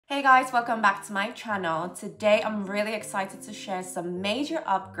Hey guys, welcome back to my channel. Today I'm really excited to share some major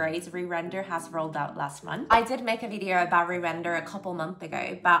upgrades ReRender has rolled out last month. I did make a video about ReRender a couple months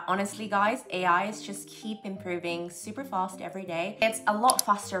ago, but honestly guys, AI is just keep improving super fast every day. It's a lot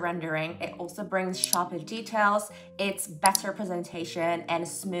faster rendering. It also brings sharper details, it's better presentation and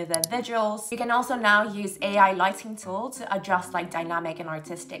smoother visuals. You can also now use AI lighting tool to adjust like dynamic and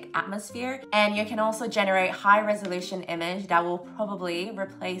artistic atmosphere, and you can also generate high resolution image that will probably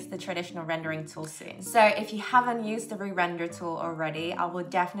replace the traditional rendering tool soon. So if you haven't used the ReRender tool already, I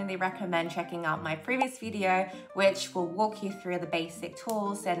would definitely recommend checking out my previous video, which will walk you through the basic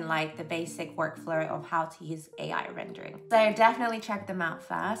tools and like the basic workflow of how to use AI rendering. So definitely check them out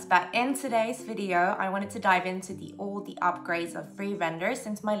first. But in today's video, I wanted to dive into all the upgrades of ReRender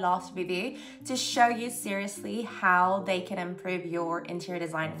since my last video to show you seriously how they can improve your interior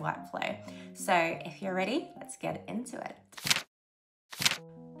design workflow. So if you're ready, let's get into it.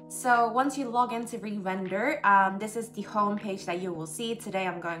 So once you log into ReRender, this is the home page that you will see. Today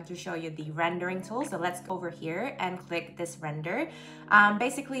I'm going to show you the rendering tool. So let's go over here and click this render.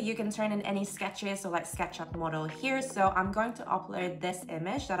 Basically you can turn in any sketches or like SketchUp model here. So I'm going to upload this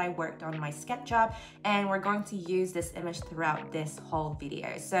image that I worked on my SketchUp, and we're going to use this image throughout this whole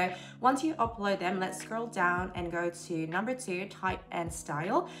video. So once you upload them, let's scroll down and go to number 2, type and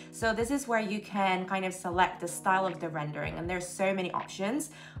style. So this is where you can kind of select the style of the rendering, and there's so many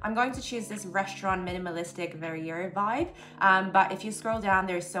options. I'm going to choose this restaurant minimalistic verrier vibe, but if you scroll down,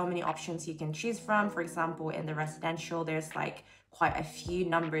 there's so many options you can choose from. For example, in the residential, there's like quite a few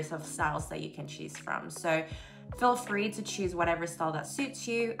numbers of styles that you can choose from. So feel free to choose whatever style that suits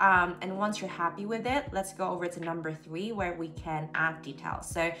you. And once you're happy with it, let's go over to number 3 where we can add details.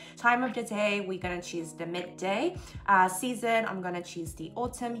 So time of the day, we're gonna choose the midday. Season, I'm gonna choose the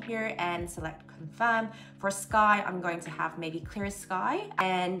autumn here and select confirm. For sky, I'm going to have maybe clear sky.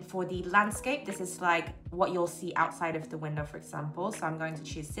 And for the landscape, this is like what you'll see outside of the window, for example. So I'm going to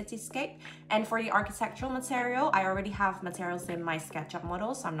choose cityscape. And for the architectural material, I already have materials in my SketchUp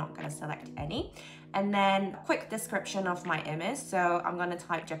model, so I'm not gonna select any. And then quick description of my image. So I'm gonna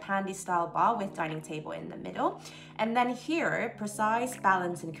type Japandi style bar with dining table in the middle. And then here, precise,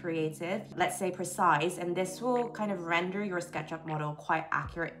 balance, and creative. Let's say precise, and this will kind of render your SketchUp model quite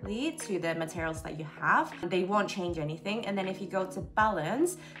accurately to the materials that you have. They won't change anything. And then if you go to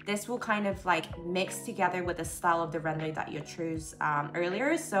balance, this will kind of like mix together with the style of the render that you chose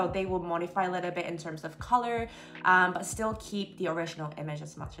earlier. So they will modify a little bit in terms of color, but still keep the original image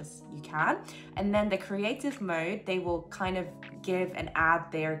as much as you can. And then the creative mode, they will kind of give and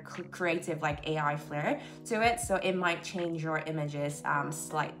add their creative like AI flair to it. So it might change your images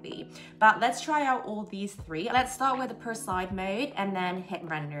slightly. But let's try out all these 3. Let's start with the per slide mode and then hit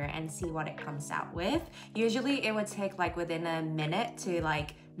render and see what it comes out with. Usually it would take like within a minute to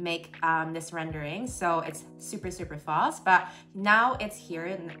like make this rendering, so it's super fast. But now it's here,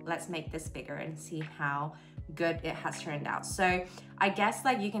 and let's make this bigger and see how good it has turned out. So I guess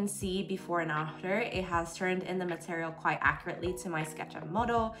like you can see before and after, it has turned in the material quite accurately to my SketchUp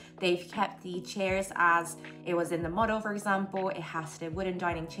model. They've kept the chairs as it was in the model. For example, it has the wooden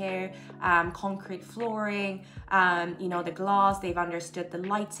dining chair, concrete flooring, you know, the glass. They've understood the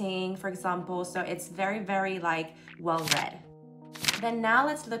lighting, for example. So it's very like well read. Then now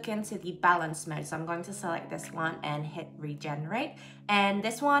let's look into the balance mode. So I'm going to select this one and hit regenerate. And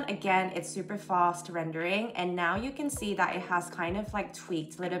this one, again, it's super fast rendering. And now you can see that it has kind of like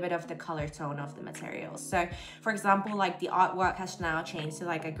tweaked a little bit of the color tone of the materials. So for example, like the artwork has now changed to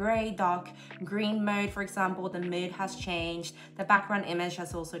like a gray, dark green mode. For example, the mood has changed. The background image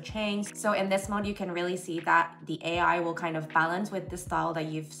has also changed. So in this mode, you can really see that the AI will kind of balance with the style that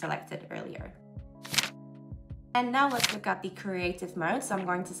you've selected earlier. And now let's look at the creative mode. So I'm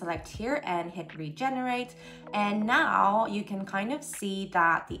going to select here and hit regenerate. And now you can kind of see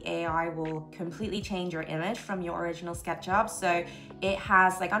that the AI will completely change your image from your original SketchUp. So it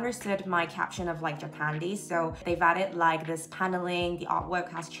has like understood my caption of like Japandi. So they've added like this paneling, the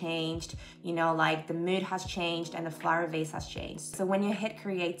artwork has changed, you know, like the mood has changed and the flower vase has changed. So when you hit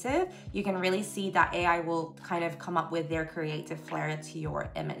creative, you can really see that AI will kind of come up with their creative flair to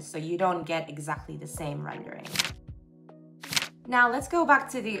your image. So you don't get exactly the same rendering. Now let's go back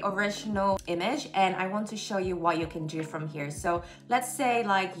to the original image, and I want to show you what you can do from here. So let's say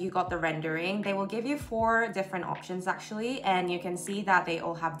like you got the rendering, they will give you 4 different options actually, and you can see that they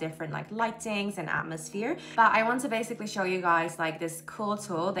all have different like lightings and atmosphere. But I want to basically show you guys like this cool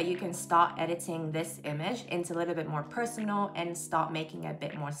tool that you can start editing this image into a little bit more personal and start making it a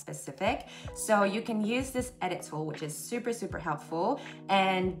bit more specific. So you can use this edit tool, which is super helpful,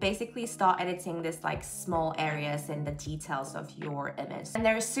 and basically start editing this like small areas and the details of your image. And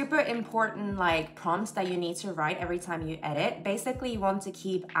there's super important like prompts that you need to write every time you edit. Basically, you want to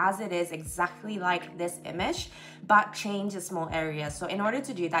keep as it is exactly like this image, but change a small area. So in order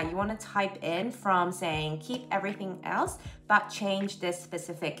to do that, you want to type in from saying keep everything else, but change this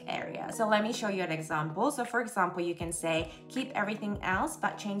specific area. So let me show you an example. So for example, you can say keep everything else,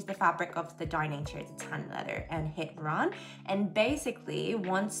 but change the fabric of the dining chair to tan leather and hit run. And basically,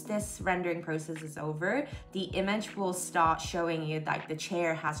 once this rendering process is over, the image will start showing you that the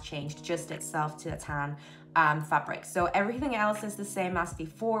chair has changed just itself to a tan fabric. So everything else is the same as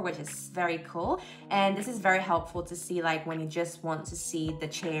before, which is very cool. And this is very helpful to see like when you just want to see the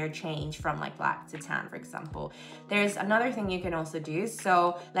chair change from like black to tan, for example. There's another thing you can also do.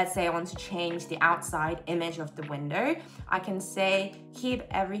 So let's say I want to change the outside image of the window. I can say keep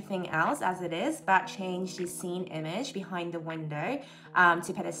everything else as it is, but change the scene image behind the window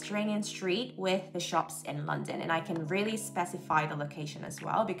to pedestrian street with the shops in London. And I can really specify the location as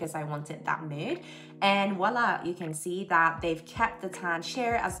well because I wanted that mood. And voila, you can see that they've kept the tan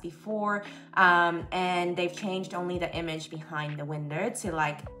chair as before, and they've changed only the image behind the window to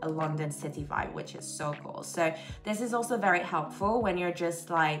like a London city vibe, which is so cool. So this is also very helpful when you're just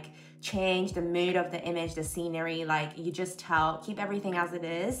like change the mood of the image, the scenery, like you just tell keep everything as it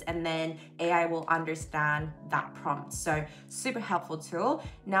is, and then AI will understand that prompt. So super helpful tool.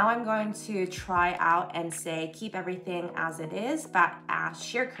 Now I'm going to try out and say keep everything as it is, but add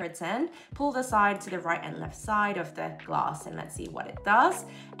sheer curtain, pull the side to the right and left side of the glass, and let's see what it does.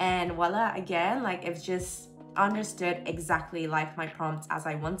 And voila, again, like it's just understood exactly like my prompt as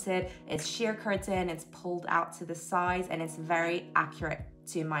I wanted. It's sheer curtain, it's pulled out to the sides, and it's very accurate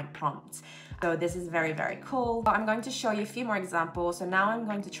to my prompt. So this is very, very cool. So I'm going to show you a few more examples. So now I'm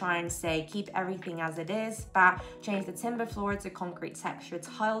going to try and say keep everything as it is, but change the timber floor to concrete texture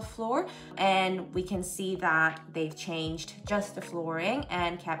tile floor. And we can see that they've changed just the flooring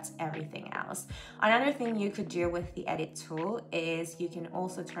and kept everything else. Another thing you could do with the edit tool is you can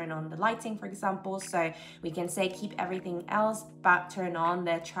also turn on the lighting, for example. So we can say keep everything else, but turn on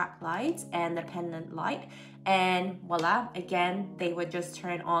the track light and the pendant light. And voila, again, they would just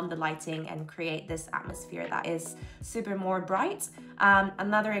turn on the lighting and create this atmosphere that is super more bright.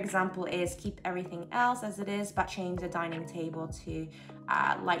 Another example is keep everything else as it is, but change the dining table to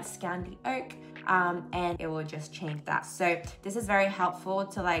light Scandi oak, and it will just change that. So this is very helpful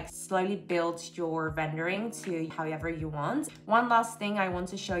to like slowly build your rendering to however you want. One last thing I want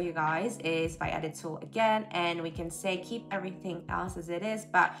to show you guys is by edit tool again, and we can say keep everything else as it is,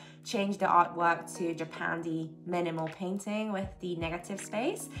 but change the artwork to Japandi minimal painting with the negative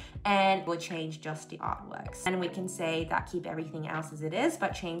space, and we'll change just the artworks. And we can say that keep everything else as it is,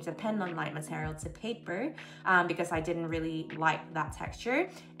 but change the pendant light material to paper because I didn't really like that texture.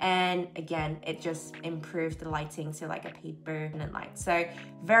 And again, it just improved the lighting to like a paper pendant light. So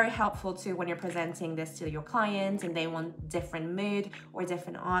very helpful too when you're presenting this to your clients and they want different mood or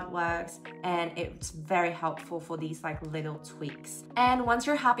different artworks, and it's very helpful for these like little tweaks. And once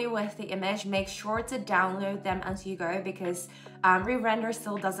you're happy with the image, make sure to download them as you go, because ReRender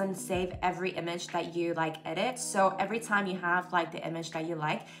still doesn't save every image that you like edit. So every time you have like the image that you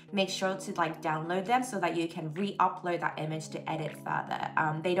like, make sure to like download them so that you can re-upload that image to edit further.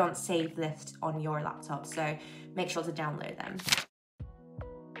 They don't save this on your laptop, so make sure to download them.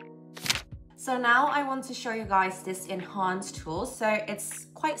 So now I want to show you guys this enhance tool. So it's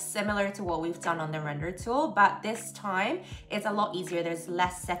quite similar to what we've done on the render tool, but this time it's a lot easier. There's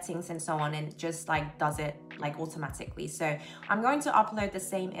less settings and so on, and it just like does it like automatically. So I'm going to upload the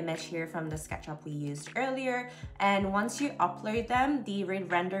same image here from the SketchUp we used earlier. And once you upload them, the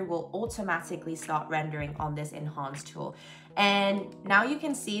ReRender will automatically start rendering on this enhance tool. And now you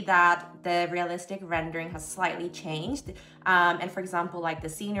can see that the realistic rendering has slightly changed. And for example, like the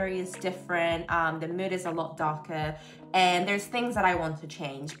scenery is different, the mood is a lot darker, and there's things that I want to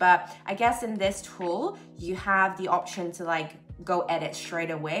change. But I guess in this tool, you have the option to like go edit straight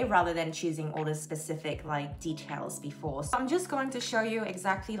away rather than choosing all the specific like details before. So I'm just going to show you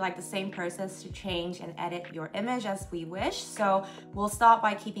exactly like the same process to change and edit your image as we wish. So we'll start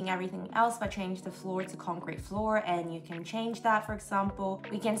by keeping everything else, but change the floor to concrete floor, and you can change that. For example,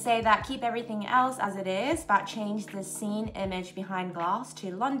 we can say that keep everything else as it is, but change the scene image behind glass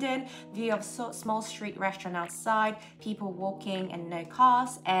to London, view of small street restaurant outside, people walking and no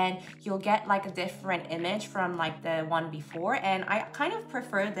cars, and you'll get like a different image from like the one before. And I kind of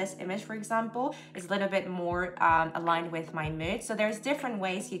prefer this image, for example. It's a little bit more aligned with my mood. So there's different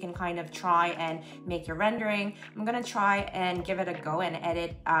ways you can kind of try and make your rendering. I'm gonna try and give it a go and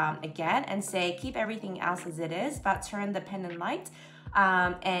edit again and say keep everything else as it is, but turn the pendant light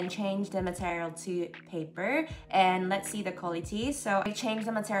and change the material to paper, and let's see the quality. So I changed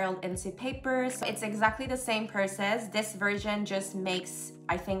the material into paper. So it's exactly the same process. This version just makes,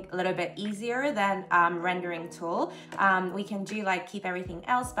 I think, a little bit easier than rendering tool. We can do like keep everything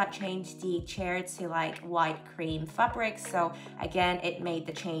else but change the chair to like white cream fabric. So again, it made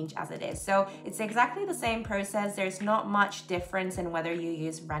the change as it is. So it's exactly the same process. There's not much difference in whether you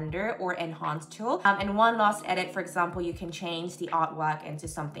use render or enhance tool. And one last edit, for example, you can change the artwork into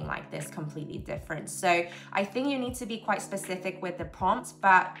something like this completely different. So I think you need to be quite specific with the prompts,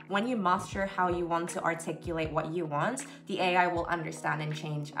 but when you master how you want to articulate what you want, the AI will understand and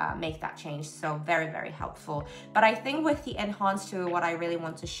change, make that change. So very, very helpful. But I think with the enhance tool, what I really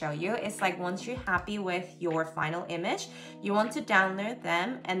want to show you is like once you're happy with your final image, you want to download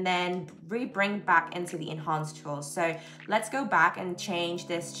them and then bring back into the enhance tool. So let's go back and change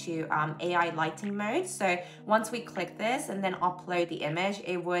this to AI lighting mode. So once we click this and then upload the image,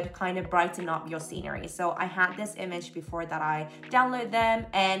 it would kind of brighten up your scenery. So I had this image before that I download them,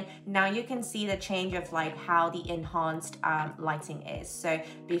 and now you can see the change of like how the enhanced lighting is. So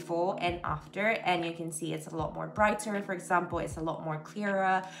before and after, and you can see it's a lot more brighter. For example, it's a lot more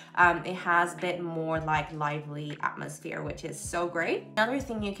clearer. It has a bit more like lively atmosphere, which is so great. Another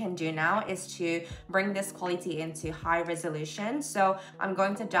thing you can do now is to bring this quality into high resolution. So I'm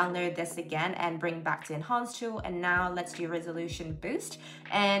going to download this again and bring back to enhance tool, and now let's do resolution boost,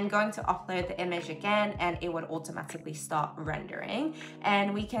 and going to upload the image again, and it would automatically start rendering.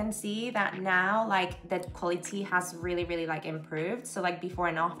 And we can see that now like the quality has really like improved. So like before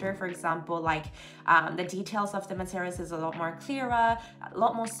and after, for example, like the details of the materials is a lot more clearer, a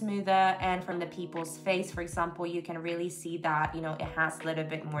lot more smoother, and from the people's face, for example, you can really see that, you know, it has a little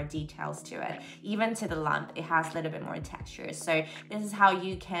bit more details to it. Even to the lamp, it has a little bit more texture. So this is how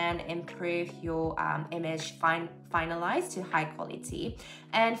you can improve your image finalized to high quality.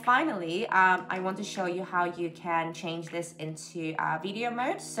 And finally, I want to show you how you can change this into video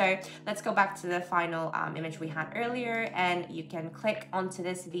mode. So let's go back to the final image we had earlier, and you can click onto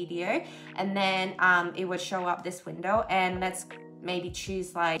this video, and then it would show up this window, and let's maybe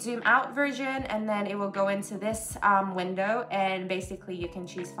choose like zoom out version, and then it will go into this window, and basically you can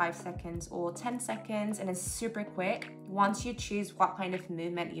choose 5 seconds or 10 seconds, and it's super quick. Once you choose what kind of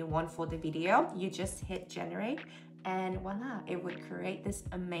movement you want for the video, you just hit generate, and voila, it would create this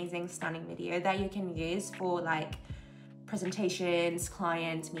amazing stunning video that you can use for like presentations,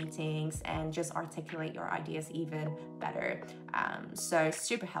 client meetings, and just articulate your ideas even better. So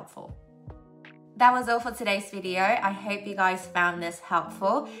super helpful. That was all for today's video. I hope you guys found this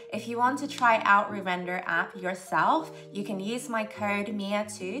helpful. If you want to try out ReRender app yourself, you can use my code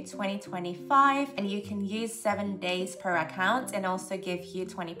MIA22025, and you can use 7 days per account and also give you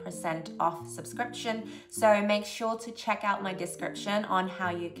 20% off subscription. So make sure to check out my description on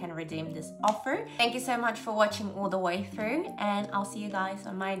how you can redeem this offer. Thank you so much for watching all the way through, and I'll see you guys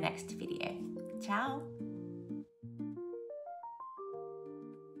on my next video. Ciao.